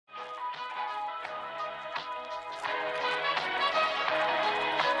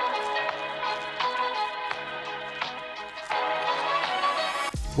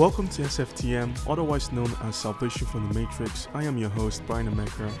Welcome to SFTM, otherwise known as Salvation from the Matrix. I am your host, Brian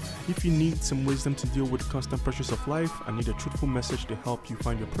Emeka. If you need some wisdom to deal with the constant pressures of life and need a truthful message to help you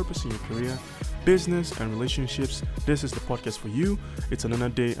find your purpose in your career, business, and relationships, this is the podcast for you. It's another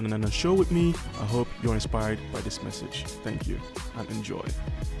day and another show with me. I hope you're inspired by this message. Thank you and enjoy.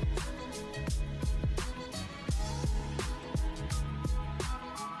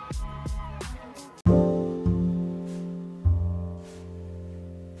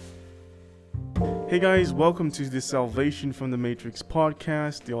 Hey guys, welcome to the Salvation from the Matrix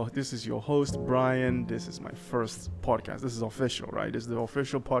podcast. This is your host, Brian. This is my first podcast. This is official, right? This is the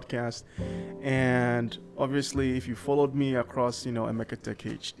official podcast. And obviously, if you followed me across, Emeka Tech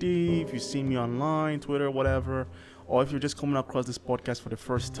HD, if you've seen me online, Twitter, whatever, or if you're just coming across this podcast for the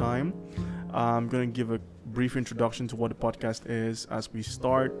first time, I'm going to give a brief introduction to what the podcast is as we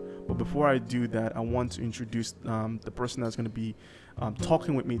start. But before I do that, I want to introduce the person that's going to be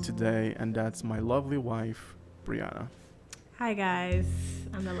talking with me today, and that's my lovely wife, Brianna. Hi guys,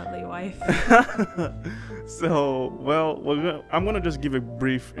 I'm the lovely wife. I'm going to just give a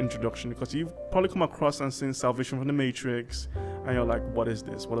brief introduction because you've probably come across and seen Salvation from the Matrix, and you're like, what is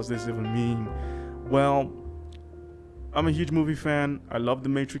this? What does this even mean? Well, I'm a huge movie fan. I love the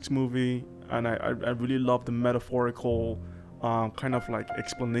Matrix movie, and I really love the metaphorical kind of like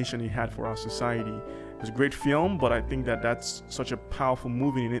explanation he had for our society. It's a great film, but I think that's such a powerful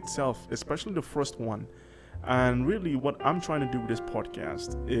movie in itself, especially the first one. And really what I'm trying to do with this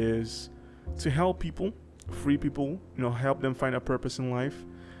podcast is to help people, free people, help them find a purpose in life,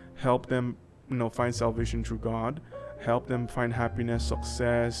 help them, find salvation through God, help them find happiness,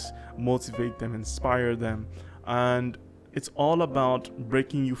 success, motivate them, inspire them. And it's all about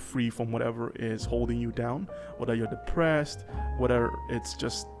breaking you free from whatever is holding you down, whether you're depressed, whether it's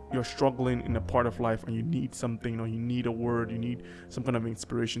just you're struggling in a part of life and you need something, or you need a word, you need some kind of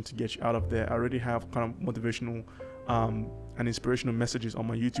inspiration to get you out of there. I already have kind of motivational and inspirational messages on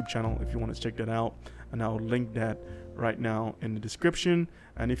my YouTube channel if you want to check that out, and I'll link that right now in the description.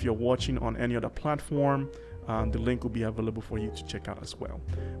 And if you're watching on any other platform, the link will be available for you to check out as well.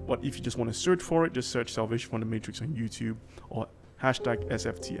 But if you just want to search for it, just search Salvation from the Matrix on YouTube or hashtag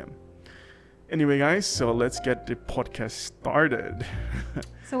SFTM. Anyway, guys, so let's get the podcast started.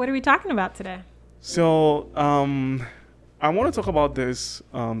 So what are we talking about today? So I want to talk about this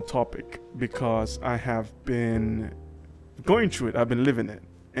topic because I have been going through it. I've been living it.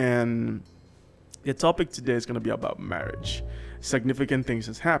 And the topic today is going to be about marriage. Significant things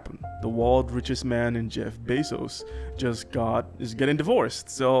has happened. The world's richest man in Jeff Bezos is getting divorced.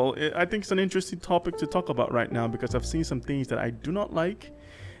 So I think it's an interesting topic to talk about right now because I've seen some things that I do not like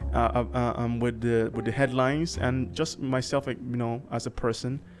with the headlines, and just myself, as a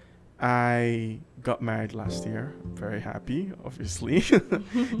person. I got married last year. I'm very happy, obviously.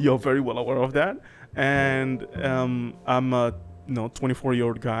 You're very well aware of that. And I'm a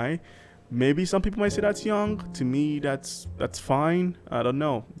 24-year-old guy. Maybe some people might say that's young. To me, that's fine. I don't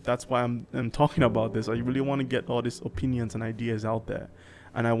know. That's why I'm talking about this. I really want to get all these opinions and ideas out there,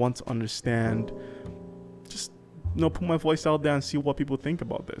 and I want to understand. Just put my voice out there and see what people think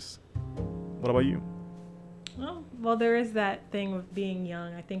about this. What about you? Well, there is that thing with being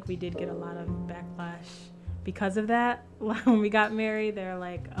young. I think we did get a lot of backlash because of that. When we got married, they're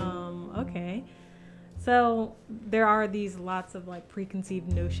like, okay. So there are these lots of like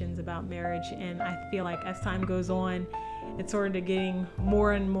preconceived notions about marriage, and I feel like as time goes on, it's sort of getting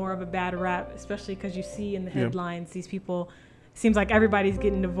more and more of a bad rap, especially because you see in the headlines, these people, seems like everybody's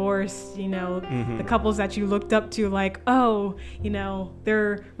getting divorced, the couples that you looked up to, like,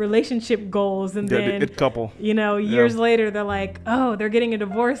 their relationship goals, and then, it couple. Years later, they're like, oh, they're getting a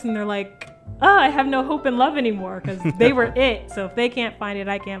divorce, and they're like, oh, I have no hope in love anymore, because they were it. So if they can't find it,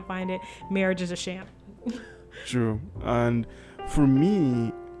 I can't find it. Marriage is a sham. True. And for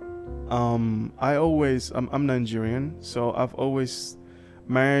me, I'm Nigerian, so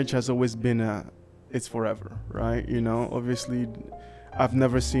marriage has always been it's forever, right? Obviously I've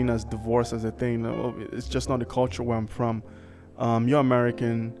never seen as divorce as a thing. It's just not the culture where I'm from. You're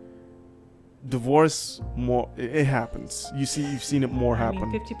American. Divorce, more, it happens. You've seen it more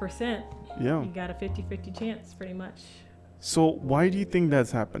happen. 50%. Yeah. You got a 50-50 chance, pretty much. So why do you think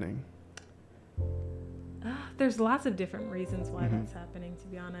that's happening? There's lots of different reasons why that's happening, to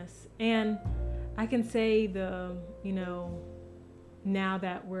be honest. And I can say now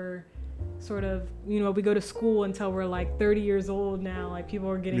that we're sort of, we go to school until we're like 30 years old now, like people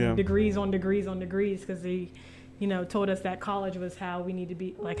are getting degrees on degrees on degrees because they, told us that college was how we need to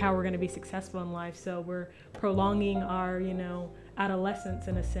be, like how we're going to be successful in life. So we're prolonging our, adolescence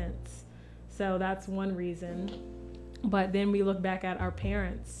in a sense. So that's one reason. But then we look back at our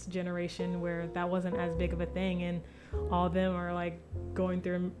parents' generation where that wasn't as big of a thing, and all of them are like going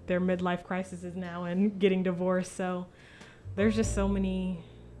through their midlife crises now and getting divorced. So there's just so many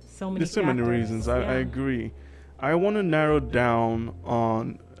There's so many factors. reasons. I agree. I want to narrow down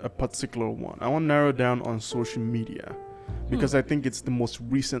on a particular one. I want to narrow down on social media because I think it's the most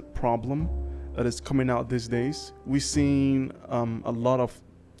recent problem that is coming out these days. We've seen a lot of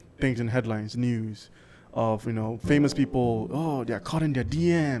things in headlines, news of, you know, famous people, oh, they're caught in their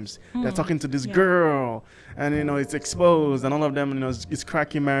DMs, they're talking to this girl, and, you know, it's exposed, and all of them, you know, it's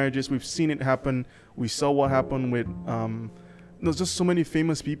cracking marriages. We've seen it happen. We saw what happened with there's just so many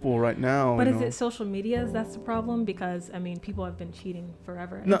famous people right now. But you is know. it social media that's the problem? Because I mean, people have been cheating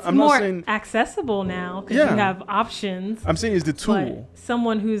forever. No, It's I'm not more saying- accessible now because Yeah. you have options. I'm saying it's the tool. But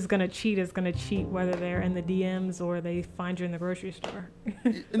someone who's gonna cheat is gonna cheat whether they're in the DMs or they find you in the grocery store.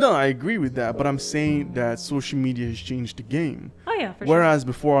 No, I agree with that, but I'm saying that social media has changed the game. Oh yeah, for sure. Whereas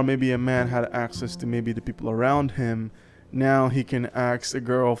before, maybe a man had access to maybe the people around him. Now he can ask a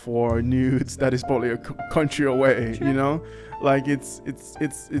girl for nudes that is probably a country away. Sure. You know, like it's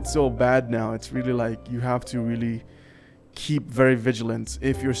so bad now. It's really like you have to really keep very vigilant.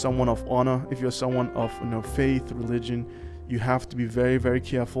 If you're someone of honor, if you're someone of, you know, faith, religion, you have to be very, very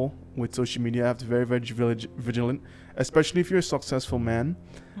careful with social media. You have to be very, very vigilant, especially if you're a successful man.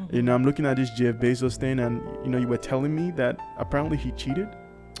 Mm-hmm. You know, I'm looking at this Jeff Bezos thing, and you know, you were telling me that apparently he cheated.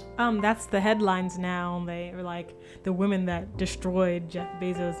 That's the headlines now. They are like the women that destroyed Jeff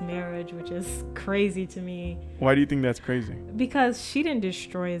Bezos' marriage, which is crazy to me. Why do you think that's crazy? Because she didn't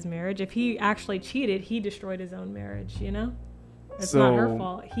destroy his marriage. If he actually cheated, he destroyed his own marriage, you know? It's not her So-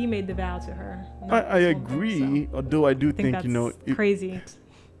 fault. He made the vow to her. I agree, although I do I think think, that's you know, crazy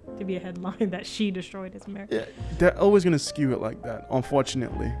to be a headline that she destroyed his marriage. yeah, they're always going to skew it like that,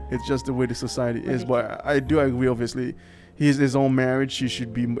 unfortunately. It's just the way the society is. But I do agree, obviously. His own marriage, he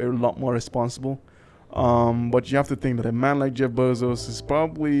should be a lot more responsible. But you have to think that a man like Jeff Bezos is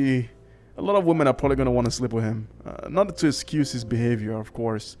probably... A lot of women are probably going to want to sleep with him. Not to excuse his behavior, of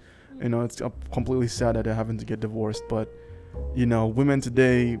course. You know, it's completely sad that they're having to get divorced. But, you know, women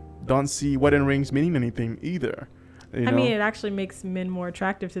today don't see wedding rings meaning anything either. You I know? mean, it actually makes men more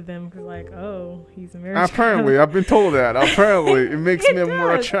attractive to them because, like, oh, he's a marriage. Apparently, I've been told that. Apparently, it makes It me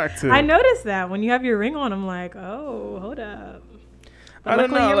more does. attractive. I noticed that when you have your ring on, I'm like, oh, hold up. But I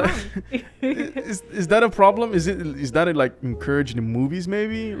don't know. luckily you're wrong. Is that a problem? Is that like encouraged in movies?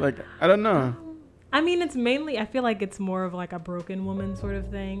 Maybe like I don't know. I mean, it's mainly, I feel like it's more of like a broken woman sort of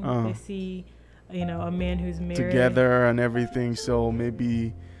thing. Oh. They see, you know, a man who's married. Together and everything, so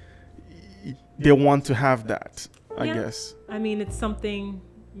maybe they want to have that. I Yeah. guess. I mean, it's something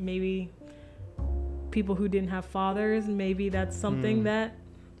maybe people who didn't have fathers, maybe that's something that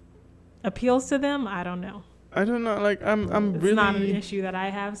appeals to them. I don't know. I don't know. Like I'm It's really. not an issue that I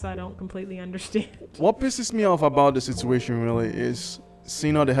have, so I don't completely understand. What pisses me off about the situation really is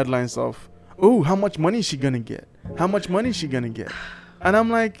seeing all the headlines of, oh, how much money is she gonna get? How much money is she gonna get? And I'm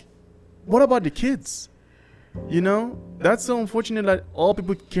like, what about the kids? You know, that's so unfortunate that all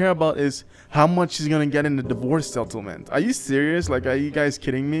people care about is how much she's gonna get in the divorce settlement. Are you serious? Like, are you guys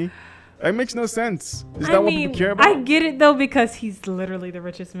kidding me? It makes no sense. Is that what people care about? I get it though because he's literally the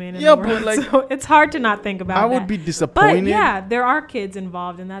richest man in Yeah, the but, world. like, so it's hard to not think about I that. would be disappointed. But yeah, there are kids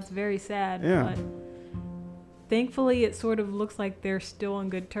involved, and that's very sad. Yeah. But thankfully, it sort of looks like they're still on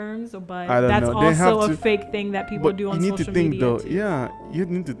good terms. But I don't that's know. They have also a to- fake thing that people But do you on need social to think media. though. too. Yeah, you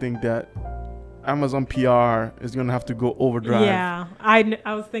need to think that Amazon PR is gonna have to go overdrive. Yeah,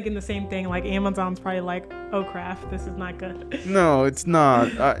 I was thinking the same thing. Like Amazon's probably like, oh crap, this is not good. No, it's not.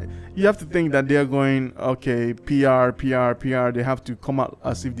 You have to think that they're going, okay, PR. They have to come out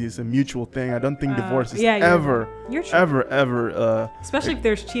as if there's a mutual thing. I don't think divorce is yeah, you're ever, You're true. ever. Especially if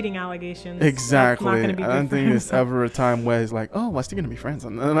there's cheating allegations. That's not Exactly. gonna be I good don't for think there's him, so- ever a time where it's like, oh, we're still gonna be friends,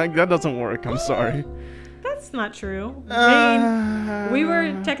 and like that doesn't work. I'm sorry. That's not true. I mean, we were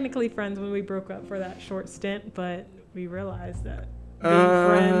Uh, technically friends when we broke up for that short stint, but we realized that being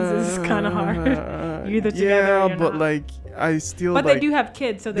friends is kind of hard. You're either together Yeah, or you're but not. like I still. But like, they do have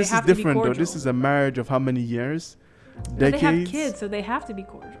kids, so they this have is to be different cordial. though. This is a marriage of how many years? But Decades. they have kids, so they have to be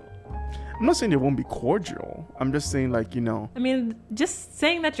cordial. I'm not saying they won't be cordial. I'm just saying like I mean, just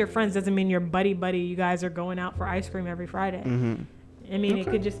saying that you're friends doesn't mean you're buddy. You guys are going out for ice cream every Friday. Mhm. I mean, it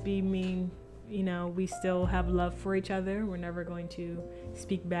Okay. could just mean, you know, we still have love for each other. We're never going to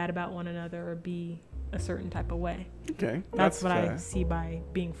speak bad about one another or be a certain type of way. Okay, That's what fair. I see by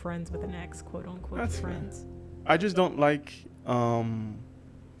being friends with an ex, quote unquote, That's fair. friends. I just don't like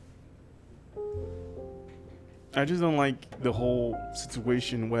the whole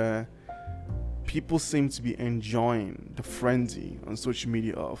situation where people seem to be enjoying the frenzy on social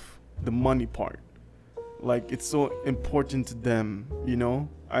media of the money part. Like, it's so important to them, you know.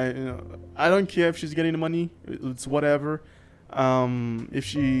 I don't care if she's getting the money. It's whatever. If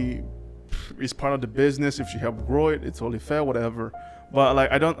she is part of the business, if she helped grow it, it's totally fair, whatever. But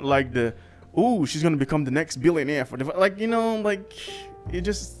like, I don't like the, ooh, she's gonna become the next billionaire for the, like, you know, like, it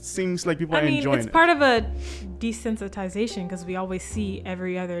just seems like people are enjoying it. It's part of a desensitization, because we always see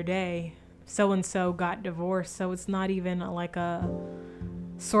every other day so and so got divorced, so it's not even like a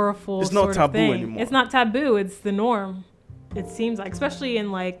sorrowful. It's not taboo anymore. It's not taboo. It's the norm. It seems like, especially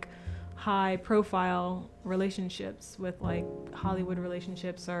in like high profile relationships with like Hollywood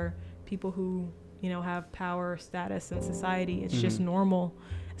relationships or people who, you know, have power, status in society. It's just normal,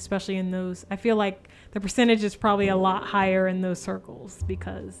 especially in those. I feel like the percentage is probably a lot higher in those circles,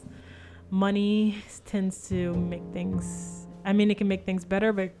 because money tends to make things, I mean, it can make things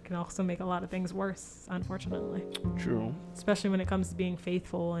better, but it can also make a lot of things worse, unfortunately. True. Especially when it comes to being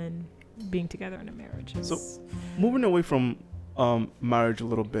faithful and being together in a marriage. So moving away from marriage a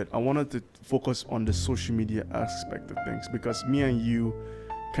little bit, I wanted to focus on the social media aspect of things, because me and you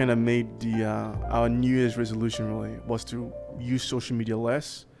kind of made the our New Year's resolution really was to use social media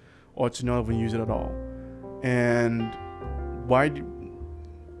less, or to not even use it at all. And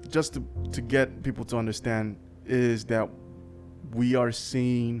just to get people to understand, is that we are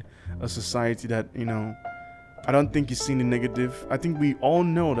seeing a society that, you know, I don't think is seeing the negative. I think we all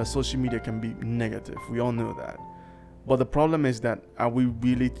know that social media can be negative. We all know that. But the problem is that, are we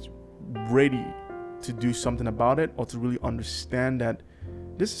really ready to do something about it, or to really understand that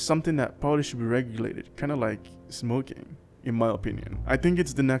this is something that probably should be regulated, kind of like smoking, in my opinion. I think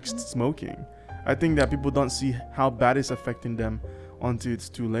it's the next smoking. I think that people don't see how bad it's affecting them until it's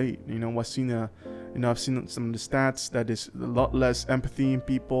too late. You know, I've seen some of the stats that there's a lot less empathy in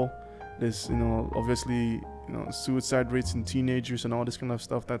people. There's, you know, obviously, you know, suicide rates in teenagers and all this kind of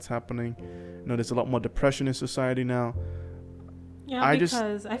stuff that's happening. You know, there's a lot more depression in society now. Yeah, I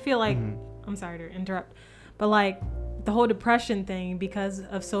feel like, I'm sorry to interrupt, but like the whole depression thing, because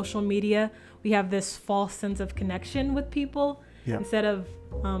of social media, we have this false sense of connection with people, instead of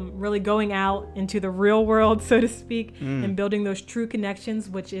really going out into the real world, so to speak, and building those true connections,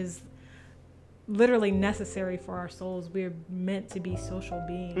 which is literally necessary for our souls. We're meant to be social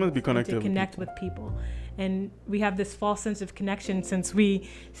beings, to connect with people. And we have this false sense of connection since we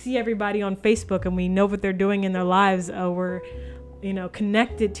see everybody on Facebook and we know what they're doing in their lives. We're, you know,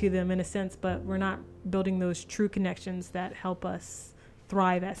 connected to them in a sense, but we're not building those true connections that help us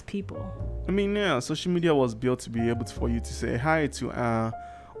thrive as people. I mean, yeah, social media was built to be able for you to say hi to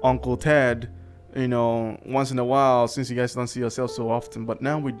Uncle Ted, you know, once in a while, since you guys don't see yourself so often. But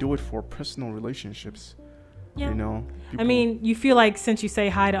now we do it for personal relationships. Yeah. You know, I mean, you feel like since you say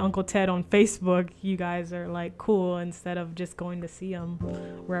hi to Uncle Ted on Facebook, you guys are like cool, instead of just going to see him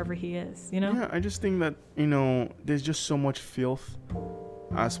wherever he is, you know? Yeah, I just think that, you know, there's just so much filth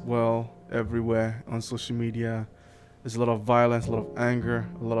as well everywhere on social media. There's a lot of violence, a lot of anger,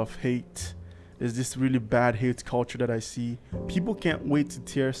 a lot of hate. There's this really bad hate culture that I see. People can't wait to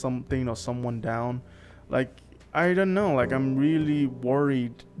tear something or someone down. Like, I don't know, like, I'm really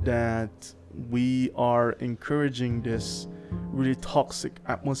worried that we are encouraging this really toxic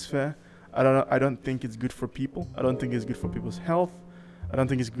atmosphere. I don't think it's good for people. I don't think it's good for people's health. I don't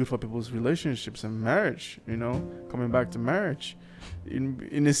think it's good for people's relationships and marriage, you know, coming back to marriage,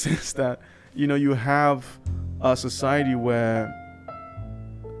 in the sense that, you know, you have a society where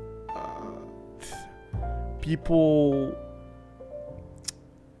people,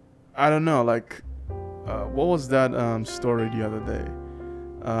 I don't know, like, what was that story the other day?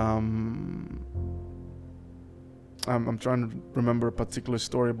 I'm trying to remember a particular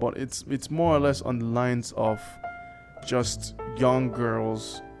story, but it's more or less on the lines of just young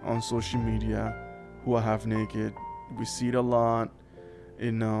girls on social media who are half naked. We see it a lot.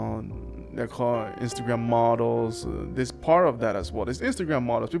 You know, they're called Instagram models. There's part of that as well. There's Instagram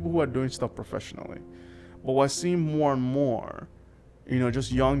models, people who are doing stuff professionally. But we're seeing more and more, you know,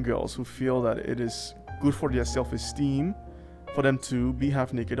 just young girls who feel that it is good for their self-esteem for them to be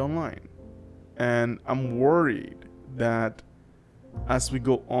half naked online. And I'm worried that as we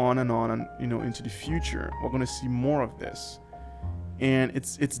go on and, you know, into the future, we're going to see more of this. And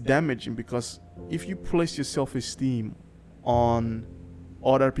it's damaging, because if you place your self-esteem on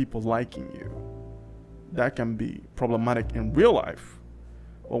other people liking you, that can be problematic in real life.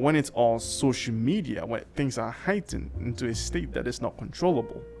 But when it's all social media, when things are heightened into a state that is not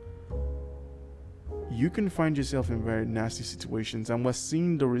controllable, you can find yourself in very nasty situations. And we're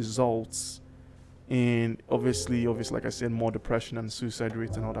seeing the results in, obviously, like I said, more depression and suicide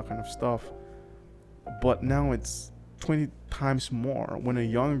rates and all that kind of stuff. but now it's 20 times more when a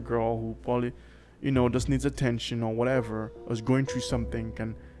young girl who probably, just needs attention or whatever, is going through something,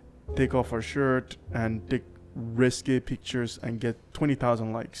 can take off her shirt and take risky pictures and get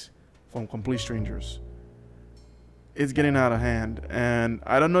 20,000 likes from complete strangers. It's getting out of hand, and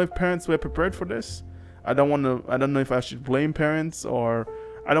I don't know if parents were prepared for this. I don't know if I should blame parents, or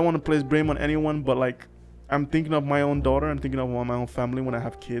I don't want to place blame on anyone, but like, I'm thinking of my own daughter, I'm thinking of my own family when I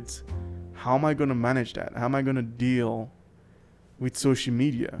have kids. How am I going to manage that? How am I going to deal with social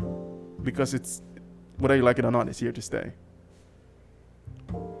media? Because it's, whether you like it or not, it's here to stay.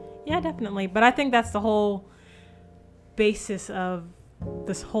 Yeah, definitely. But I think that's the whole basis of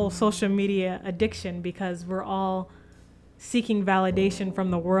this whole social media addiction, because we're all seeking validation from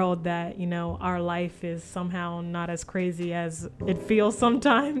the world that, our life is somehow not as crazy as it feels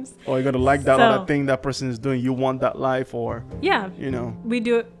sometimes. Or you got to like that other thing that person is doing. You want that life, or, yeah, we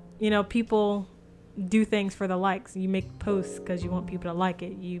do it. People do things for the likes. You make posts because you want people to like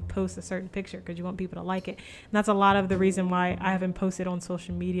it. You post a certain picture because you want people to like it. And that's a lot of the reason why I haven't posted on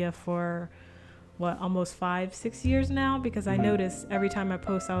social media for almost 5-6 years now, because I noticed every time I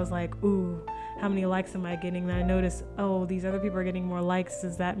post, I was like, ooh, how many likes am I getting? And I noticed, oh, these other people are getting more likes.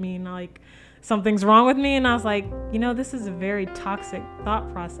 Does that mean like something's wrong with me? And I was like, this is a very toxic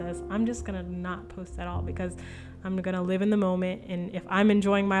thought process. I'm just going to not post at all, because I'm going to live in the moment. And if I'm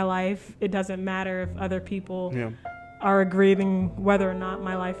enjoying my life, it doesn't matter if other people are agreeing whether or not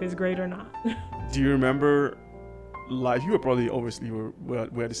my life is great or not. Do you remember life? You were probably, obviously,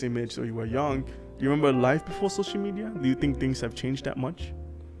 we're at the same age, so you were young. Do you remember life before social media? Do you think things have changed that much?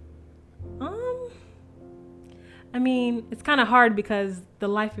 I mean, it's kind of hard because the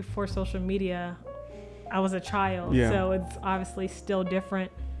life before social media, I was a child. Yeah. So it's obviously still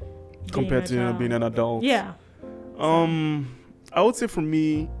different compared to being an adult. Yeah. I would say for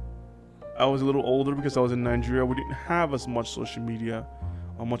me, I was a little older because I was in Nigeria. We didn't have as much social media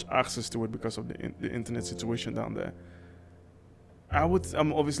or much access to it because of the internet situation down there.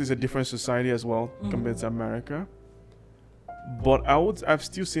 Obviously it's a different society as well compared to America. But I've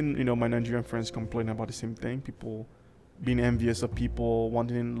still seen, my Nigerian friends complain about the same thing. People being envious of people,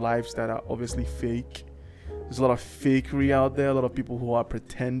 wanting lives that are obviously fake. There's a lot of fakery out there. A lot of people who are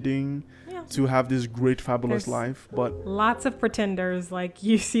pretending to have this great, fabulous life. But lots of pretenders. Like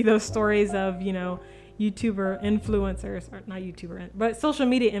you see those stories of, YouTuber influencers, or not YouTuber, but social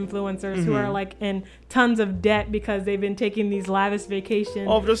media influencers who are like in tons of debt because they've been taking these lavish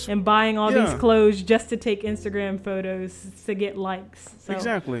vacations and buying all these clothes just to take Instagram photos to get likes. So.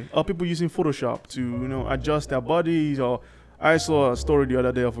 Exactly. Or people using Photoshop to, adjust their bodies. Or I saw a story the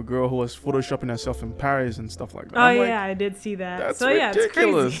other day of a girl who was photoshopping herself in Paris and stuff like that. Oh, yeah, I did see that. That's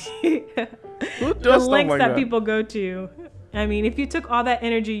ridiculous. It's crazy. Who does the lengths like that people go to. I mean, if you took all that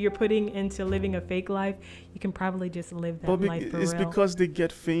energy you're putting into living a fake life, you can probably just live that life for real. It's because they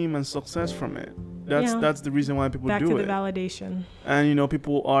get fame and success from it. That's the reason why people do it. Back to the validation. And,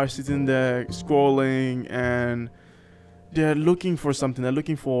 people are sitting there scrolling and they're looking for something. They're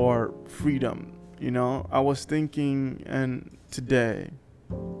looking for freedom. I was thinking today,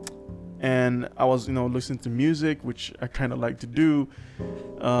 and I was, listening to music, which I kind of like to do,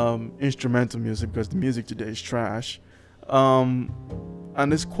 instrumental music, because the music today is trash. And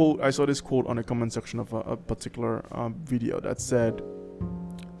this quote, I saw this quote on the comment section of a particular video that said,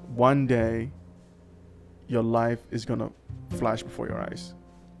 one day your life is gonna flash before your eyes.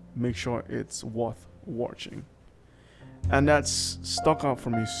 Make sure it's worth watching. And that's stuck out for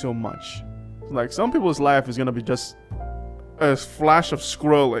me so much. Like, some people's life is gonna be just a flash of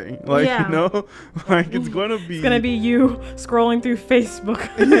scrolling, like like it's gonna be you scrolling through Facebook.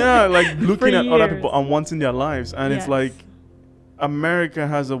 Like looking at other people and wanting their lives. And it's like America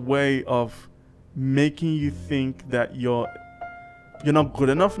has a way of making you think that you're not good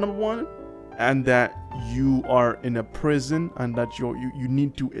enough, number one, and that you are in a prison, and that you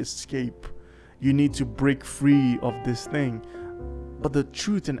need to escape, you need to break free of this thing. But the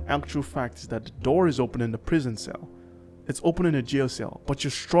truth and actual fact is that the door is open in the prison cell. It's open in a jail cell, but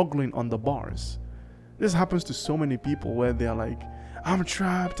you're struggling on the bars. This happens to so many people where they're like, I'm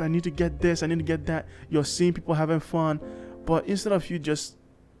trapped, I need to get this, I need to get that. You're seeing people having fun, but instead of you just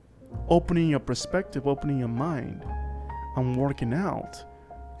opening your perspective, opening your mind, and working out,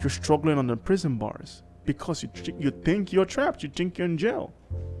 you're struggling on the prison bars because you think you're trapped, you think you're in jail.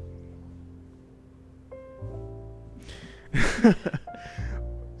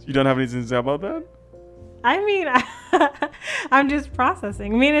 You don't have anything to say about that? I mean, I'm just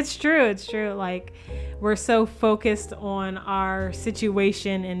processing. I mean, it's true. Like, we're so focused on our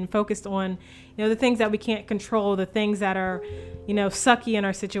situation and focused on, the things that we can't control, the things that are, sucky in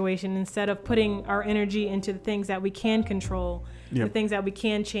our situation, instead of putting our energy into the things that we can control, the things that we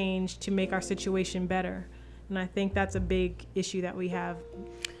can change to make our situation better. And I think that's a big issue that we have.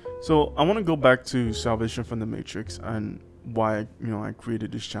 So I want to go back to Salvation from the Matrix and why, I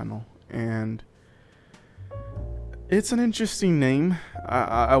created this channel. And it's an interesting name.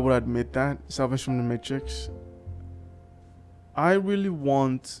 I would admit that, Salvation from the Matrix. I really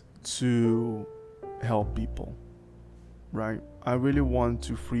want to help people, right? I really want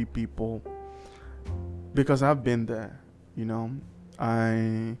to free people because I've been there,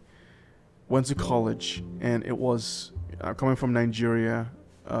 I went to college and it was coming from Nigeria,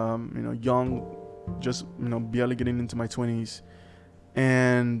 young, just, barely getting into my 20s,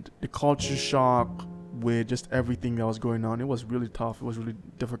 and the culture shock with just everything that was going on, it was really tough. It was really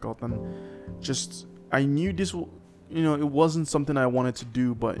difficult. And just, I knew this, it wasn't something I wanted to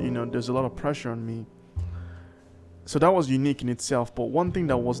do, but, there's a lot of pressure on me. So that was unique in itself. But one thing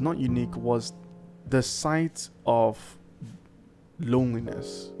that was not unique was the sight of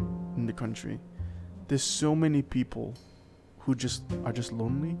loneliness in the country. There's so many people who are just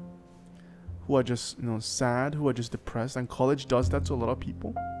lonely, who are just, sad, who are just depressed. And college does that to a lot of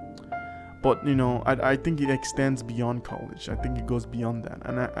people. But, I think it extends beyond college. I think it goes beyond that.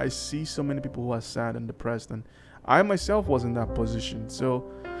 And I see so many people who are sad and depressed. And I myself was in that position.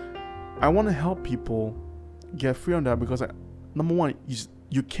 So I want to help people get free on that because, number one,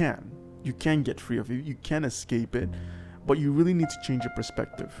 you can get free of it. You can escape it. But you really need to change your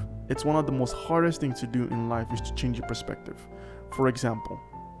perspective. It's one of the most hardest things to do in life is to change your perspective. For example,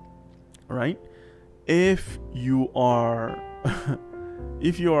 right? If you are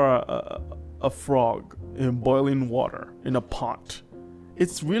a frog in boiling water in a pot,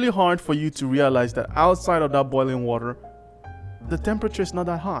 it's really hard for you to realize that outside of that boiling water, the temperature is not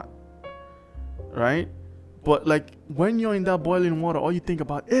that hot, right? But like when you're in that boiling water, all you think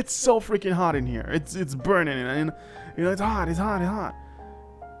about, it's so freaking hot in here. It's burning, and it's hot.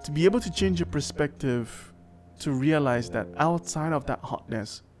 To be able to change your perspective, to realize that outside of that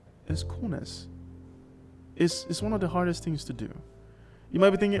hotness is coolness. It's one of the hardest things to do. You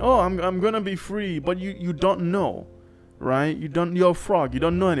might be thinking, oh, I'm gonna be free, but you don't know, right? You're a frog. You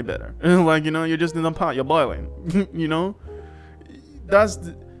don't know any better. You're just in a pot. You're boiling.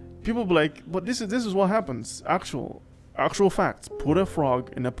 People be like, but this is what happens. Actual facts. Put a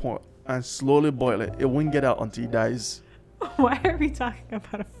frog in a pot and slowly boil it. It won't get out until it dies. Why are we talking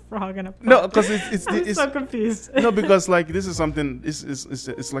about a frog in a pot? No, because it's so confused. No, because like this is something.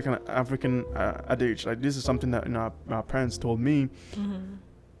 It's like an African adage. Like this is something that our parents told me. Mm-hmm.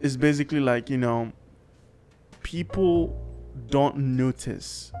 It's basically like people don't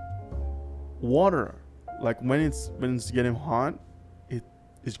notice water. Like when it's getting hot,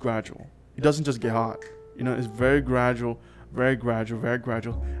 it's gradual. It doesn't just get hot. It's very gradual,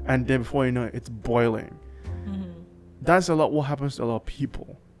 and then before you know it, it's boiling. Mm-hmm. That's a lot what happens to a lot of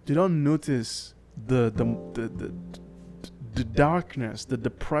people. They don't notice the darkness, the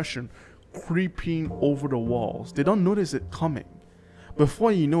depression creeping over the walls. They don't notice it coming.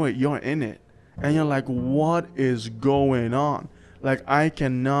 Before you know it, you're in it, and you're like, what is going on? Like I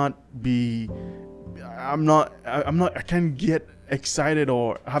can't get excited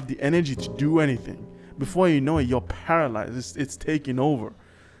or have the energy to do anything. Before you know it, you're paralyzed. It's taking over.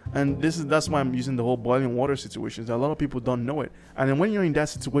 And that's why I'm using the whole boiling water situation. A lot of people don't know it. And then when you're in that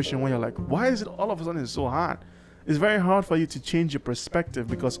situation where you're like, why is it all of a sudden it's so hot? It's very hard for you to change your perspective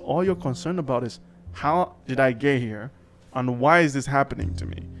because all you're concerned about is how did I get here and why is this happening to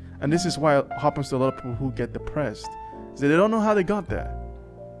me? And this is why it happens to a lot of people who get depressed. So they don't know how they got there,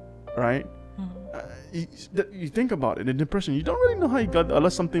 right? You think about it, in depression, you don't really know how you got there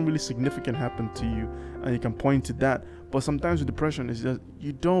unless something really significant happened to you and you can point to that. But sometimes with depression, it's just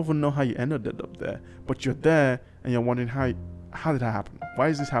you don't even know how you ended up there. But you're there and you're wondering how did that happen? Why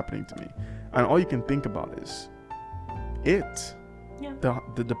is this happening to me? And all you can think about is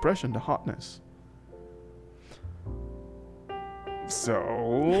the depression, the hotness.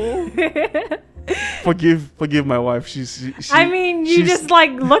 So forgive my wife. She's I mean, you just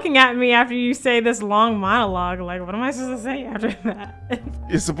like looking at me after you say this long monologue. Like, what am I supposed to say after that?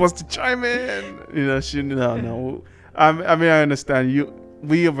 You're supposed to chime in. No. I mean, I understand you.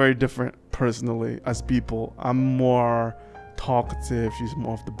 We are very different personally as people. I'm more talkative. She's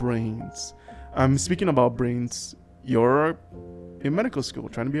more of the brains. Speaking about brains, you're in medical school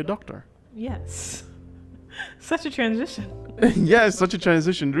trying to be a doctor. Yes. Such a transition. Yeah, it's such a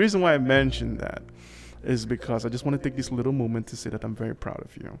transition. The reason why I mentioned that, is because I just want to take this little moment to say that I'm very proud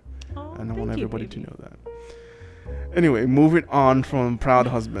of you. Oh, And I want thank you, everybody to baby. know that. Anyway, moving on from proud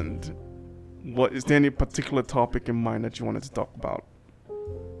husband. What is there any particular topic in mind that you wanted to talk about?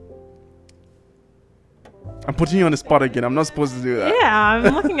 I'm putting you on the spot again. I'm not supposed to do that. Yeah,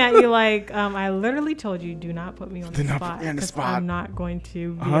 I'm looking at you like I literally told you do not put me on Do the not spot. put me on the 'cause spot. I'm not going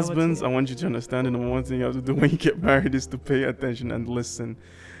to be Husbands, I able want you to understand the number one thing you have to do when you get married is to pay attention and listen.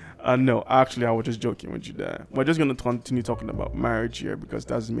 No, actually, I was just joking with you there. We're just going to continue talking about marriage here because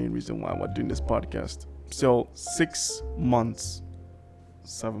that's the main reason why we're doing this podcast. So, 6 months,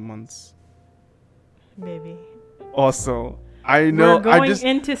 7 months. to, baby. Also, I know. We're going I just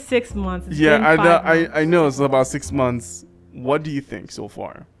into 6 months. It's yeah, been I know. 5 months. I know. It's about 6 months. What do you think so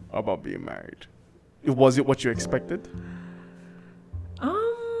far about being married? Was it what you expected?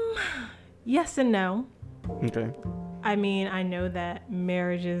 Yes and no. Okay. I mean, I know that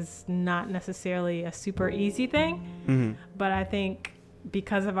marriage is not necessarily a super easy thing, Mm-hmm. but I think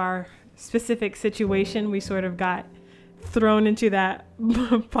because of our specific situation, we sort of got thrown into that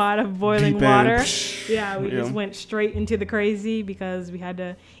pot of boiling Deep end. water. Yeah, we just Yeah. went straight into the crazy because we had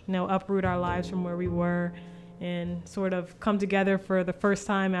to, uproot our lives from where we were and sort of come together for the first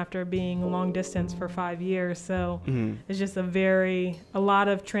time after being long distance for 5 years. So Mm-hmm. it's just a lot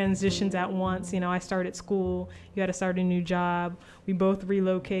of transitions at once. I started school, you had to start a new job. We both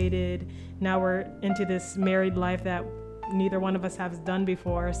relocated. Now we're into this married life that neither one of us has done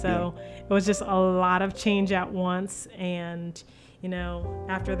before. So it was just a lot of change at once. And,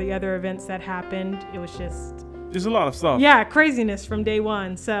 after the other events that happened, it was just, There's a lot of stuff. craziness from day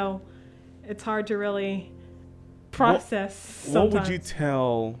one. So it's hard to really process What sometimes. would you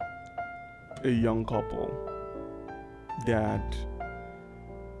tell a young couple that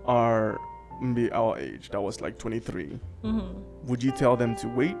are maybe our age, that was like 23? Would you tell them to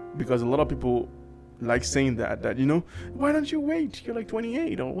wait? Because a lot of people like saying that why don't you wait? You're like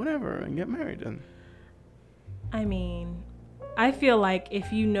 28 or whatever and get married. And I mean, I feel like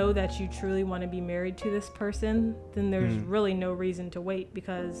if you know that you truly want to be married to this person, then there's really no reason to wait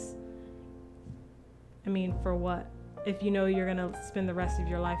because, for what? If you know you're going to spend the rest of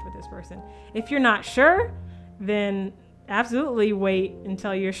your life with this person. If you're not sure, then absolutely wait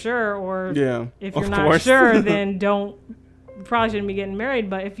until you're sure. Or yeah, if of you're not course. sure, then you probably shouldn't be getting married.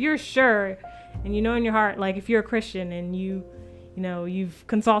 But if you're sure and you know in your heart, like if you're a Christian and you've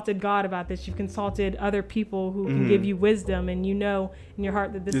consulted God about this, you've consulted other people who can give you wisdom, and you know in your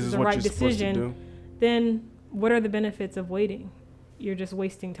heart that this is the what right you're supposed to decision, do. then what are the benefits of waiting? You're just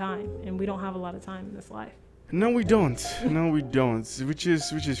wasting time, and we don't have a lot of time in this life. No, we don't. No, we don't. Which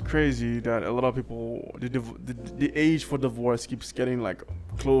is crazy that a lot of people, the age for divorce keeps getting like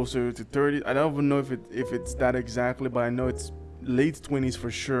closer to 30. I don't even know if it's that exactly, but I know it's late 20s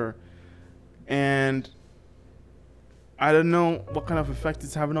for sure. And I don't know what kind of effect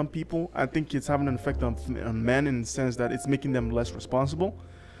it's having on people. I think it's having an effect on men in the sense that it's making them less responsible.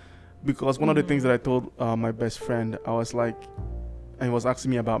 Because one of the things that I told my best friend, I was like, and he was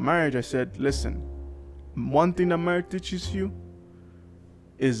asking me about marriage, I said, listen, one thing that marriage teaches you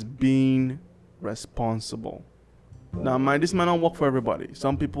is being responsible. Now, this might not work for everybody.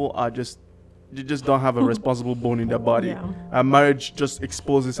 Some people they just don't have a responsible bone in their body. Yeah. And marriage just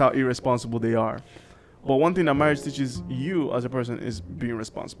exposes how irresponsible they are. But one thing that marriage teaches you as a person is being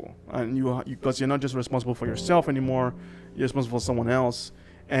responsible. And because you're not just responsible for yourself anymore, you're responsible for someone else.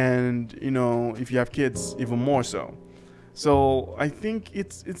 And, if you have kids, even more so. So I think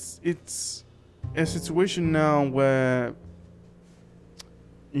it's a situation now where,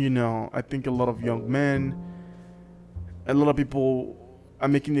 I think a lot of young men, a lot of people are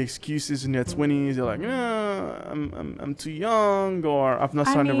making the excuses in their 20s. They're like, I'm too young, or I've not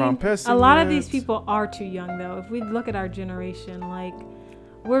signed the wrong person. A lot of yet." these people are too young, though. If we look at our generation, like,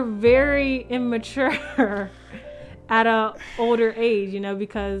 we're very immature at a older age,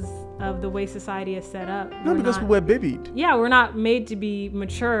 because of the way society is set up. No, because we were babied. Yeah, we're not made to be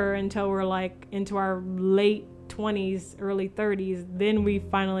mature until we're like into our late 20s, early 30s. Then we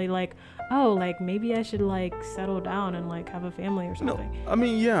finally maybe I should settle down and have a family or something. No, I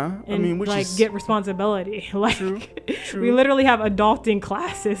mean, yeah. And which is get responsibility. true. We literally have adulting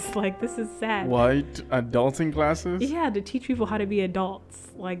classes. This is sad. What? Adulting classes? Yeah, to teach people how to be adults.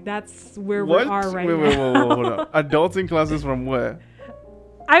 That's where What? we are right wait, now. hold on. Adulting classes from where?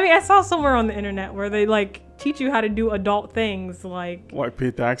 I saw somewhere on the internet where they teach you how to do adult things What,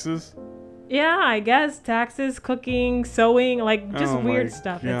 pay taxes? yeah, I guess taxes, cooking, sewing, just Oh weird my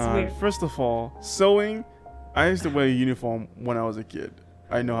stuff. It's God. weird. First of all, sewing, I used to wear a uniform when I was a kid.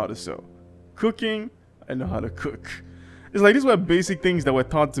 I know how to sew. Cooking, I know how to cook. It's these were basic things that were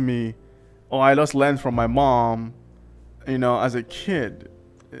taught to me or I just learned from my mom, as a kid.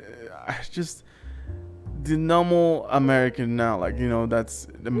 I just the normal American now, that's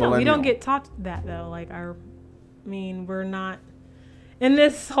the millennial. No, we don't get taught that though. We're not in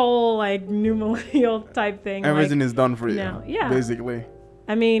this whole like new millennial type thing. Everything is done for you. No, yeah. Basically.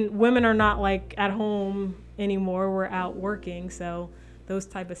 I mean, women are not like at home anymore. We're out working, so those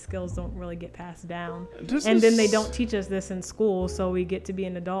type of skills don't really get passed down. Then they don't teach us this in school, so we get to be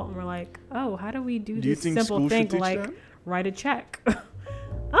an adult and we're like, oh, how do we do this simple thing like write a check?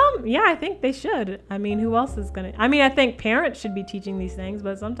 Yeah, I think they should. I mean, who else is gonna? I mean, I think parents should be teaching these things,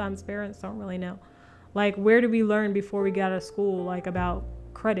 but sometimes parents don't really know. Like, where do we learn before we get out of school, like about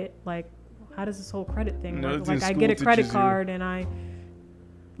credit? Like, how does this whole credit thing work? Like, I get a credit card and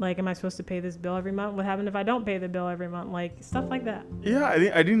am I supposed to pay this bill every month? What happens if I don't pay the bill every month? Like, stuff like that. Yeah,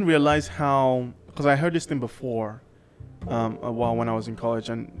 I didn't realize how, because I heard this thing before, a while when I was in college,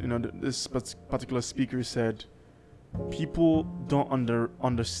 and this particular speaker said, people don't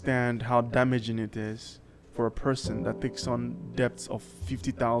understand how damaging it is for a person that takes on debts of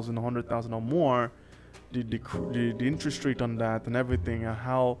 50,000, 100,000 or more, the interest rate on that and everything, and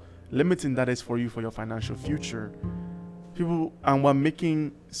how limiting that is for you for your financial future. People, and we're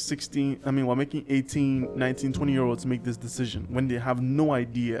making 18, 19, 20-year-olds make this decision when they have no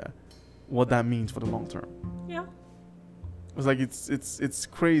idea what that means for the long term. Yeah. It's like it's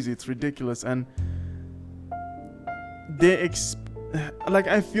crazy, it's ridiculous, and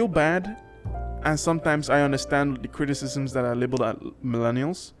I feel bad, and sometimes I understand the criticisms that are labeled at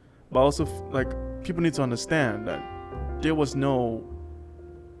millennials, but also people need to understand that there was no.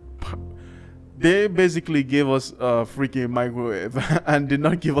 They basically gave us a freaking microwave and did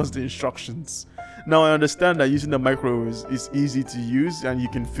not give us the instructions. Now I understand that using the microwave is easy to use and you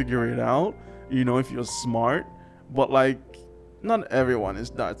can figure it out, if you're smart. But not everyone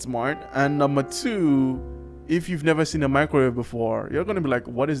is that smart. And number two, if you've never seen a microwave before, you're gonna be like,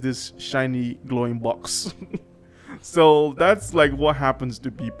 what is this shiny glowing box? So that's what happens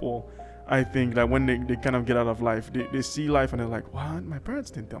to people. I think that when they kind of get out of life, they see life and they're like, what? My parents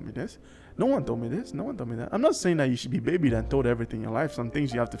didn't tell me this. No one told me this. No one told me that. I'm not saying that you should be babied and told everything in your life. Some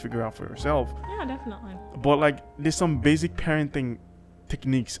things you have to figure out for yourself. Yeah, definitely. But there's some basic parenting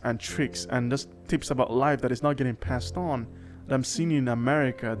techniques and tricks and just tips about life that is not getting passed on that I'm seeing in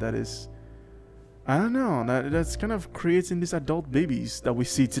America that is, I don't know, that's kind of creating these adult babies that we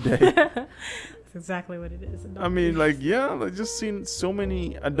see today. That's exactly what it is. I mean, just seeing so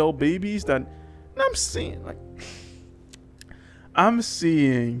many adult babies that I'm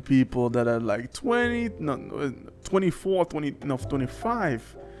seeing people that are 24,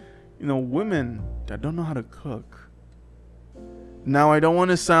 25, women that don't know how to cook. Now, I don't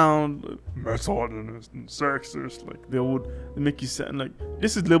want to sound misogynist and sexist, they make you sound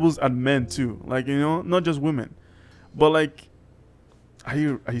this is labels at men too, not just women. But are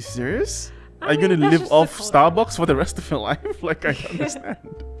you serious? Are you going to live off Starbucks for the rest of your life? I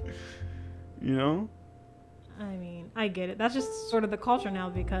understand. I mean, I get it. That's just sort of the culture now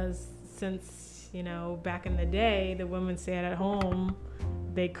because since, back in the day, the women stayed at home,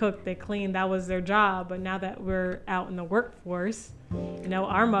 they cooked, they cleaned, that was their job. But now that we're out in the workforce,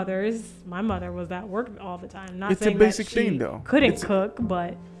 our mothers, my mother was at work all the time. Not it's saying a basic that she thing, though. Couldn't cook,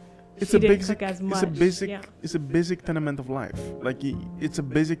 but it's she a didn't basic cook as much. It's a basic tenement of life. It's a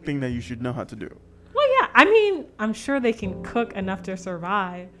basic thing that you should know how to do. Well, yeah. I mean, I'm sure they can cook enough to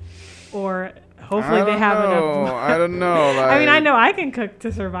survive, or hopefully they have enough. I don't know. I mean, I know I can cook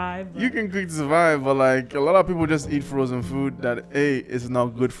to survive. You can cook to survive, but a lot of people just eat frozen food that is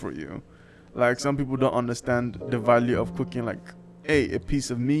not good for you. Some people don't understand the value of cooking a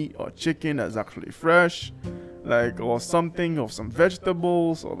piece of meat or chicken that's actually fresh, or something, or some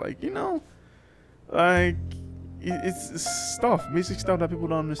vegetables, or it's stuff, basic stuff that people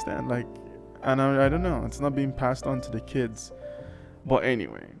don't understand. And I don't know, it's not being passed on to the kids. But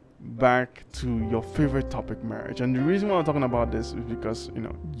anyway, back to your favorite topic, marriage. And the reason why I'm talking about this is because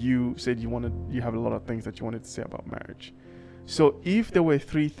you said you have a lot of things that you wanted to say about marriage. So if there were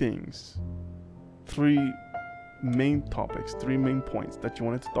three main topics, 3 main points that you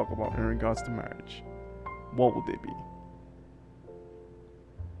wanted to talk about in regards to marriage, what would they be?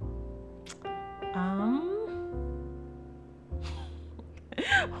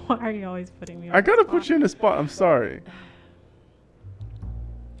 Why are you always putting me on I gotta the put you in the spot. I'm sorry.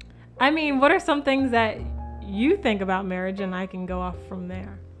 I mean, what are some things that you think about marriage, and I can go off from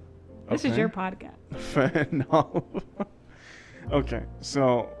there. This is your podcast. Fair enough. Okay,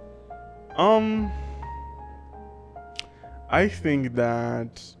 so I think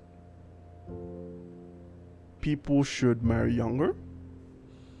that people should marry younger.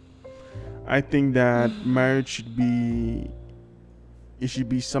 I think that marriage should be, it should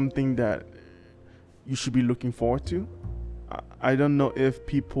be something that you should be looking forward to. I don't know if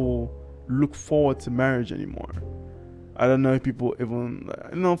people look forward to marriage anymore. I don't know if people even,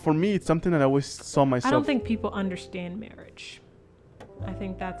 for me, it's something that I always saw myself. I don't think people understand marriage. I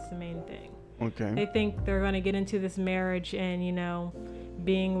think that's the main thing. Okay. They think they're going to get into this marriage and,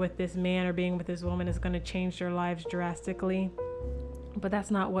 being with this man or being with this woman is going to change their lives drastically. But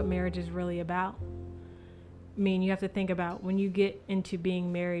that's not what marriage is really about. I mean, you have to think about when you get into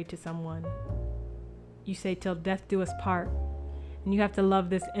being married to someone, you say till death do us part. And you have to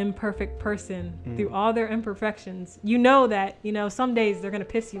love this imperfect person through all their imperfections. You know that, some days they're going to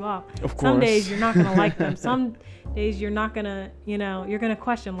piss you off. Of course. Some days you're not going to like them. Some days you're not going to, you're going to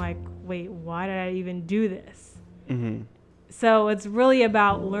question like, wait, why did I even do this? Mm-hmm. So it's really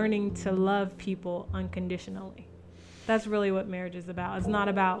about learning to love people unconditionally. That's really what marriage is about. It's not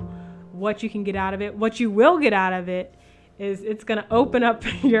about what you can get out of it. What you will get out of it is it's going to open up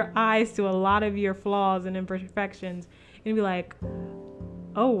your eyes to a lot of your flaws and imperfections. And be like,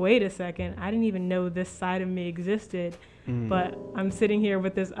 oh, wait a second. I didn't even know this side of me existed. But I'm sitting here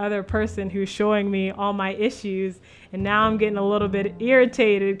with this other person who's showing me all my issues. And now I'm getting a little bit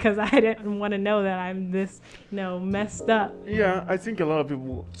irritated because I didn't want to know that I'm this, messed up. Yeah, I think a lot of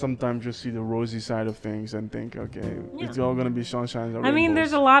people sometimes just see the rosy side of things and think, okay, it's all going to be sunshine and rainbows. I mean,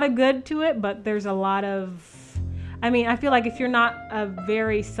 there's a lot of good to it, but there's a lot of... I feel like if you're not a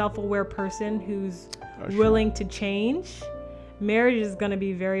very self-aware person who's willing to change, marriage is going to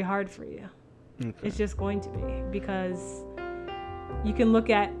be very hard for you. Okay. It's just going to be, because you can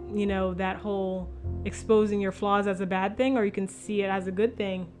look at, that whole exposing your flaws as a bad thing, or you can see it as a good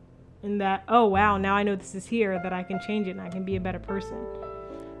thing in that, oh, wow, now I know this is here, that I can change it and I can be a better person.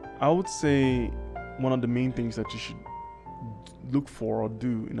 I would say one of the main things that you should look for or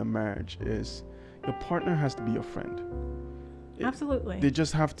do in a marriage is your partner has to be your friend. Absolutely. They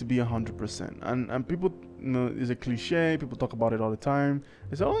just have to be 100%. And people, it's a cliche. People talk about it all the time.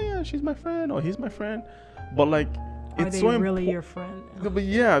 They say, oh yeah, she's my friend or he's my friend. But like, are it's they so really your friend? No, but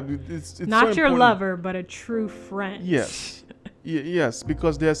yeah, it's not so your important. lover, but a true friend. Yes. Yes,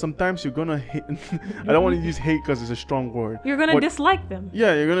 because there are sometimes you're gonna hate. I don't want to use hate because it's a strong word. You're gonna dislike them.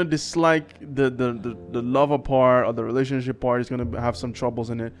 Yeah, you're gonna dislike the lover part or the relationship part. Is gonna have some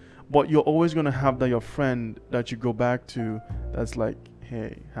troubles in it. But you're always going to have that your friend that you go back to that's like,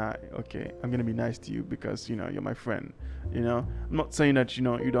 hey, hi, okay, I'm going to be nice to you because, you're my friend. I'm not saying that, you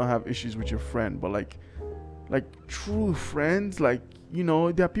don't have issues with your friend, but like true friends, there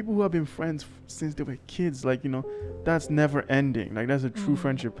are people who have been friends since they were kids. That's never ending. Like, that's a true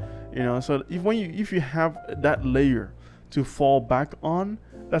friendship, So if you have that layer to fall back on,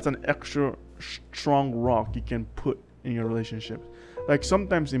 that's an extra strong rock you can put in your relationship. Like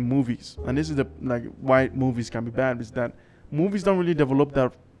sometimes in movies, and this is why movies can be bad, is that movies don't really develop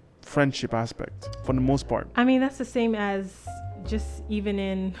that friendship aspect for the most part. That's the same as just even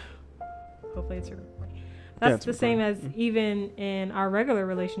in, hopefully it's recording. That's the same as even in our regular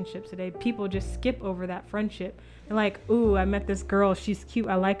relationships today. People just skip over that friendship. They're like, ooh, I met this girl. She's cute.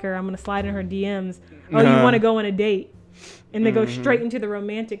 I like her. I'm going to slide in her DMs. Oh, you want to go on a date? And they go straight into the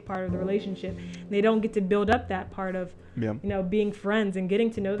romantic part of the relationship. They don't get to build up that part of, being friends and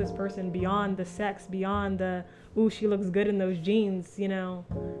getting to know this person beyond the sex, beyond the, ooh, she looks good in those jeans,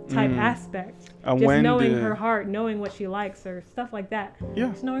 type aspect. And just knowing her heart, knowing what she likes or stuff like that. Yeah.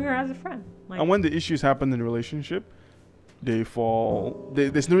 Just knowing her as a friend. And when the issues happen in the relationship, they fall,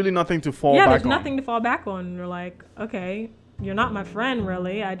 there's really nothing to fall back on. Yeah, there's nothing to fall back on. You're like, okay, you're not my friend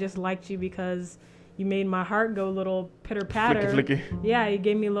really. I just liked you because you made my heart go a little pitter patter. Flicky. Yeah, you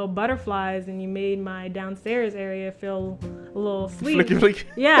gave me little butterflies and you made my downstairs area feel a little sweet. Flicky.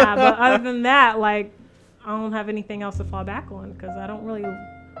 Yeah, but other than that, I don't have anything else to fall back on because I don't really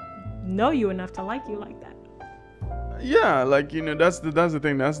know you enough to like you like that. Yeah, that's the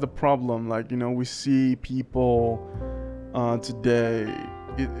thing. That's the problem. We see people today.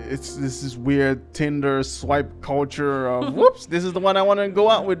 It's this weird Tinder swipe culture of whoops, this is the one I want to go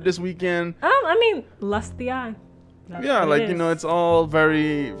out with this weekend. Lust the eye. That's it's all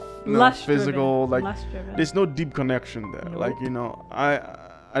very physical. Lust-driven. There's no deep connection there. Nope.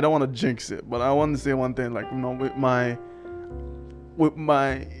 I don't want to jinx it, but I want to say one thing. With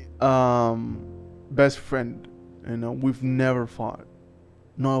my best friend, we've never fought,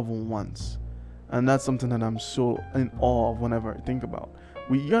 not even once, and that's something that I'm so in awe of whenever I think about.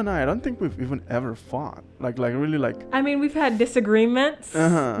 You and I don't think we've even ever fought. Really. We've had disagreements.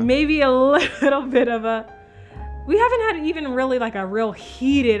 Maybe a little bit of We haven't had even really like a real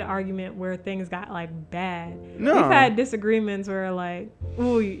heated argument where things got like bad. No. We've had disagreements where like,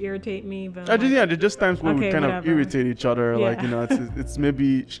 ooh, you irritate me. But like, There's just times where we okay, kind of whatever. irritate each other. Yeah. Like, it's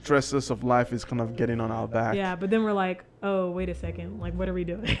maybe stresses of life is kind of getting on our back. yeah, but then we're like, oh, wait a second. Like, what are we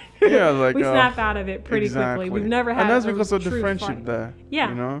doing? Yeah, like, we snap out of it pretty exactly. quickly. We've never had and that's a because of the true friendship fight. there.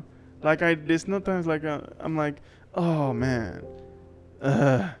 Yeah. Like there's no times like I'm like, oh man,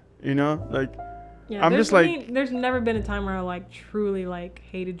 like. Yeah, I'm just like, there's never been a time where I like truly like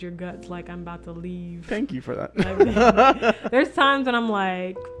hated your guts, like I'm about to leave. Thank you for that. Like, there's times when I'm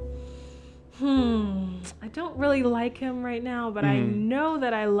like, I don't really like him right now, but I know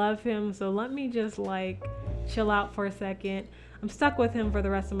that I love him, so let me just like chill out for a second. I'm stuck with him for the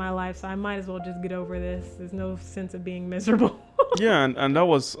rest of my life, so I might as well just get over this. There's no sense of being miserable. Yeah, and that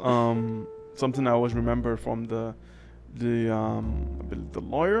was something I always remember from the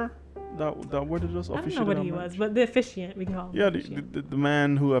lawyer that worded us officiated. I don't know what he was, but the officiant, we can call him. Yeah, the the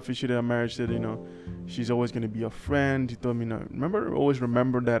man who officiated our marriage said, she's always going to be a friend. He told me, always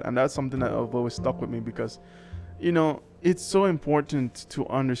remember that. And that's something that have always stuck with me because, it's so important to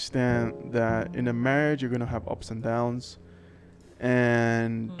understand that in a marriage, you're going to have ups and downs.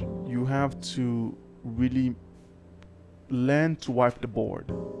 And you have to really learn to wipe the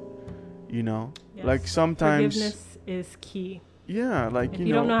board, Yes. Like sometimes. Forgiveness is key. Yeah, like, if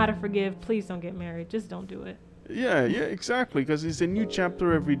you don't know how to forgive, please don't get married. Just don't do it. Yeah, exactly. Because it's a new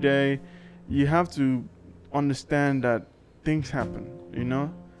chapter every day. You have to understand that things happen,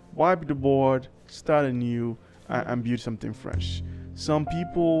 Wipe the board, start anew, and build something fresh. Some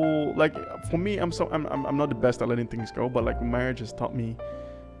people, like, for me, I'm not the best at letting things go, but like marriage has taught me.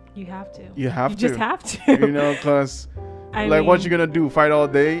 You have to. You just have to. Because I like, mean, what you gonna do? Fight all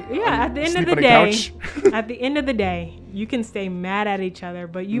day? Yeah, at the end of the day, at the end of the day, you can stay mad at each other,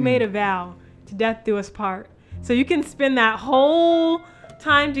 but you made a vow to death do us part. So you can spend that whole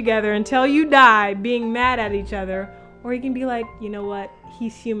time together until you die being mad at each other, or you can be like, you know what?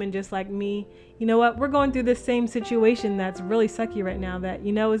 He's human just like me. You know what? We're going through this same situation that's really sucky right now that,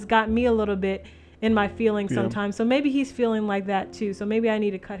 has got me a little bit in my feelings sometimes. So maybe he's feeling like that too. So maybe I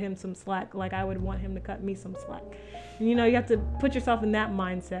need to cut him some slack like I would want him to cut me some slack. And, you have to put yourself in that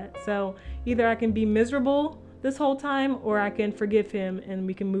mindset. So either I can be miserable this whole time or I can forgive him and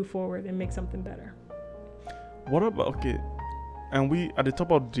we can move forward and make something better. What about, and we, at the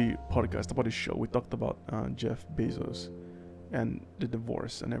top of the podcast, about the show, we talked about Jeff Bezos and the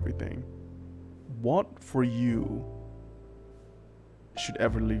divorce and everything. What for you should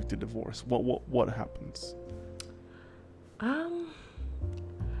ever lead to divorce? What happens? I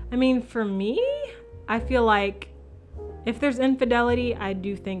mean, for me, I feel like if there's infidelity, I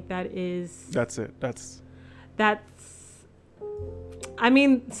do think that is... That's it. I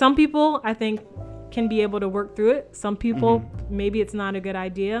mean, some people, I think, can be able to work through it. Some people, maybe it's not a good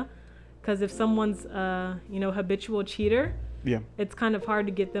idea. Because if someone's, habitual cheater, it's kind of hard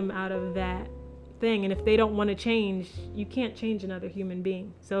to get them out of that thing. And if they don't want to change, you can't change another human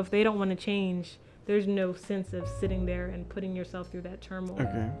being. So if they don't want to change, there's no sense of sitting there and putting yourself through that turmoil.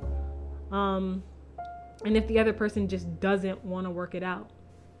 Okay. And if the other person just doesn't want to work it out,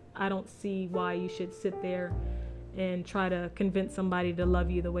 I don't see why you should sit there and try to convince somebody to love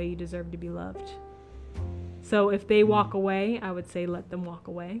you the way you deserve to be loved. So if they walk away, I would say let them walk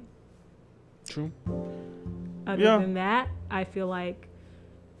away. True. Other than that, I feel like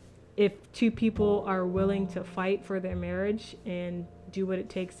if two people are willing to fight for their marriage and do what it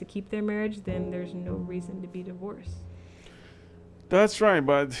takes to keep their marriage, then there's no reason to be divorced. That's right,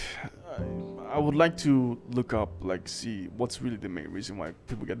 but I would like to look up, see what's really the main reason why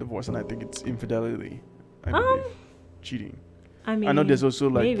people get divorced, and I think it's infidelity. I believe. Cheating. I know there's also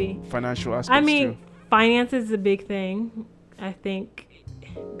financial aspects too. Finance is a big thing. I think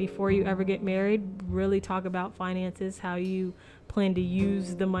before you ever get married, really talk about finances, how you plan to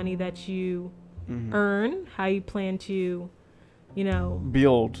use the money that you earn, how you plan to,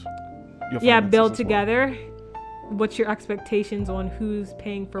 build your finances build as together. Well. What's your expectations on who's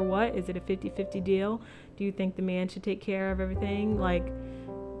paying for what? Is it a 50-50 deal? Do you think the man should take care of everything?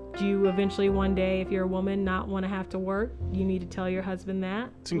 Do you eventually one day, if you're a woman, not want to have to work? You need to tell your husband that.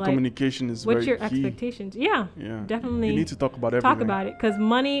 I think communication is very key. What's your expectations? Yeah, definitely. You need to talk about everything. Talk about it, because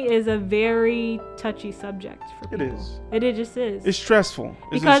money is a very touchy subject for people. It is. It just is. It's stressful.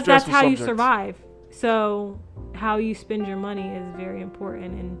 Because that's how you survive. So how you spend your money is very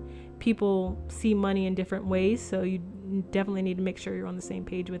important, and people see money in different ways. So you definitely need to make sure you're on the same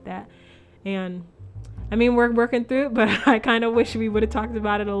page with that. And we're working through it, but I kind of wish we would have talked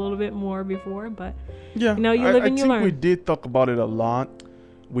about it a little bit more before. But you live and you learn. I think we did talk about it a lot,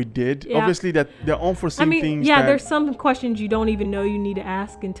 we did. Yeah. Obviously, that there are unforeseen I mean, things. yeah, that, there's some questions you don't even know you need to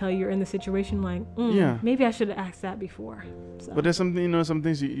ask until you're in the situation. Like, Yeah. maybe I should have asked that before. So. But there's something, some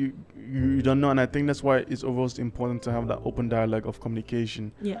things you don't know, and I think that's why it's always important to have that open dialogue of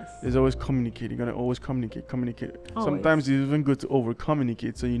communication. Yes. There's always communicate. You're gonna always communicate. Always. Sometimes it's even good to over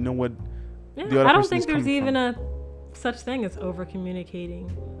communicate, so you know what Yeah, the other I don't person think is there's coming even from. a such thing as over communicating.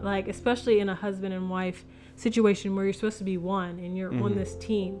 Like, especially in a husband and wife situation where you're supposed to be one and you're on this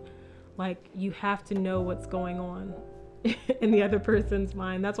team. Like, you have to know what's going on in the other person's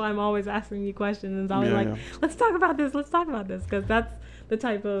mind. That's why I'm always asking you questions, and it's always let's talk about this, because that's the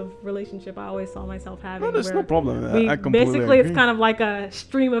type of relationship I always saw myself having. No, there's where no problem. we I completely basically agree. it's kind of like a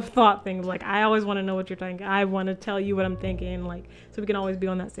stream of thought things. Like, I always want to know what you're thinking. I want to tell you what I'm thinking. Like, so we can always be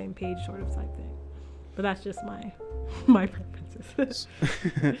on that same page, sort of type thing. But that's just my preferences.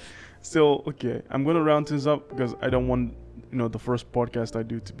 So, okay, I'm going to round things up because I don't want, the first podcast I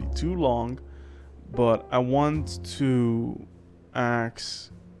do to be too long, but I want to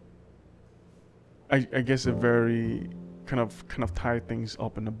ask, I guess, a very kind of tie things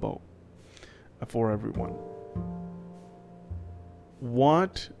up in a bow for everyone.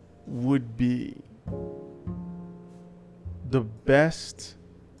 What would be the best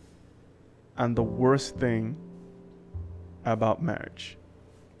and the worst thing about marriage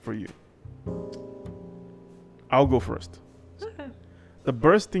for you? I'll go first. Okay. The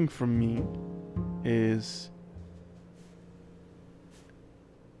best thing for me is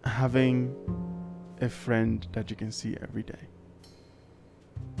having a friend that you can see every day.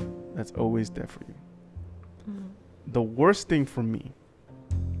 That's always there for you. The worst thing for me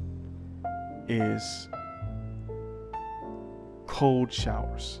is cold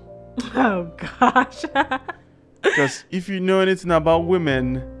showers. Oh gosh. Because if you know anything about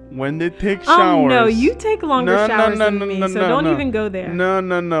women, when they take showers... Oh no, you take longer showers than me, so don't even go there.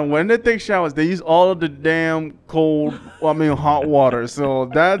 No. When they take showers, they use all of the damn hot water. So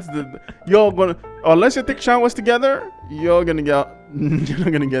that's you're gonna... Unless you take showers together, you're not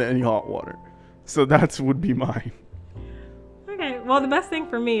gonna get any hot water. So that would be mine. Okay, well, the best thing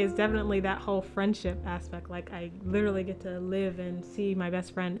for me is definitely that whole friendship aspect. Like, I literally get to live and see my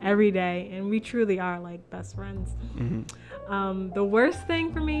best friend every day, and we truly are like best friends. The worst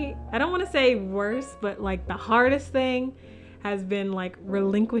thing for me, I don't want to say worst, but like the hardest thing has been like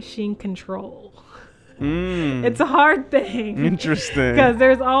relinquishing control. It's a hard thing. Interesting. Because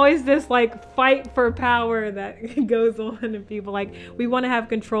there's always this like fight for power that goes on in people. Like, we want to have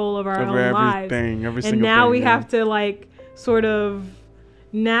control of our own lives. And now we have to like sort of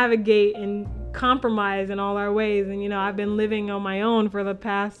navigate and compromise in all our ways. And I've been living on my own for the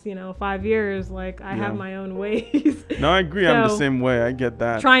past 5 years. Like, I have my own ways. No, I agree. I'm the same way. I get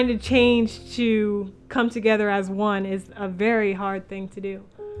that. Trying to change to come together as one is a very hard thing to do.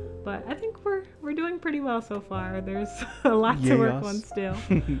 But I think we're doing pretty well so far. There's a lot to work on still.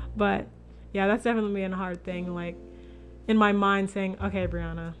 But yeah, that's definitely been a hard thing. Like, in my mind saying, okay,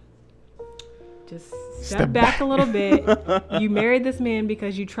 Brianna, just step back a little bit. You married this man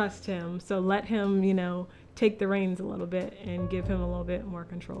because you trust him. So let him, take the reins a little bit and give him a little bit more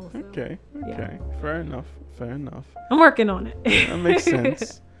control. So, Okay. yeah. Fair enough. I'm working on it. That makes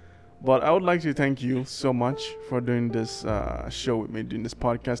sense. But I would like to thank you so much for doing this show with me, doing this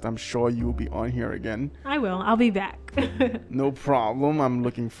podcast. I'm sure you'll be on here again. I will. I'll be back. No problem. I'm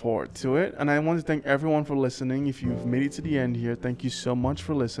looking forward to it. And I want to thank everyone for listening. If you've made it to the end here, thank you so much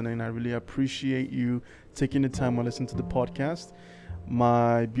for listening. I really appreciate you taking the time to listen to the podcast.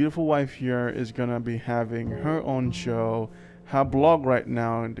 My beautiful wife here is going to be having her own show, her blog right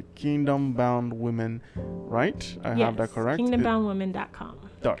now, the Kingdom Bound Women, right? I have that correct? KingdomBoundWomen.com.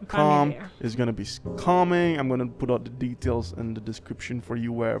 .com is going to be coming. I'm going to put out the details in the description for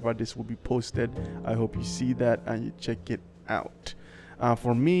you wherever this will be posted. I hope you see that and you check it out.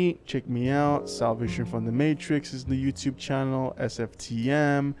 For me, check me out. Salvation from the Matrix is the YouTube channel.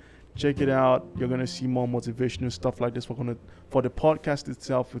 SFTM. Check it out. You're going to see more motivational stuff like this. For the podcast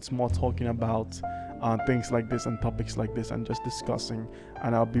itself, it's more talking about things like this and topics like this and just discussing.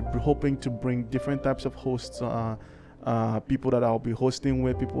 And I'll be hoping to bring different types of hosts, people that I'll be hosting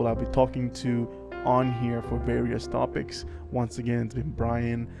with, people I'll be talking to on here for various topics. Once again, it's been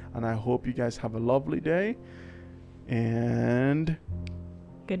Brian, and I hope you guys have a lovely day. And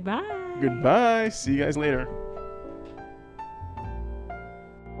goodbye. Goodbye. See you guys later.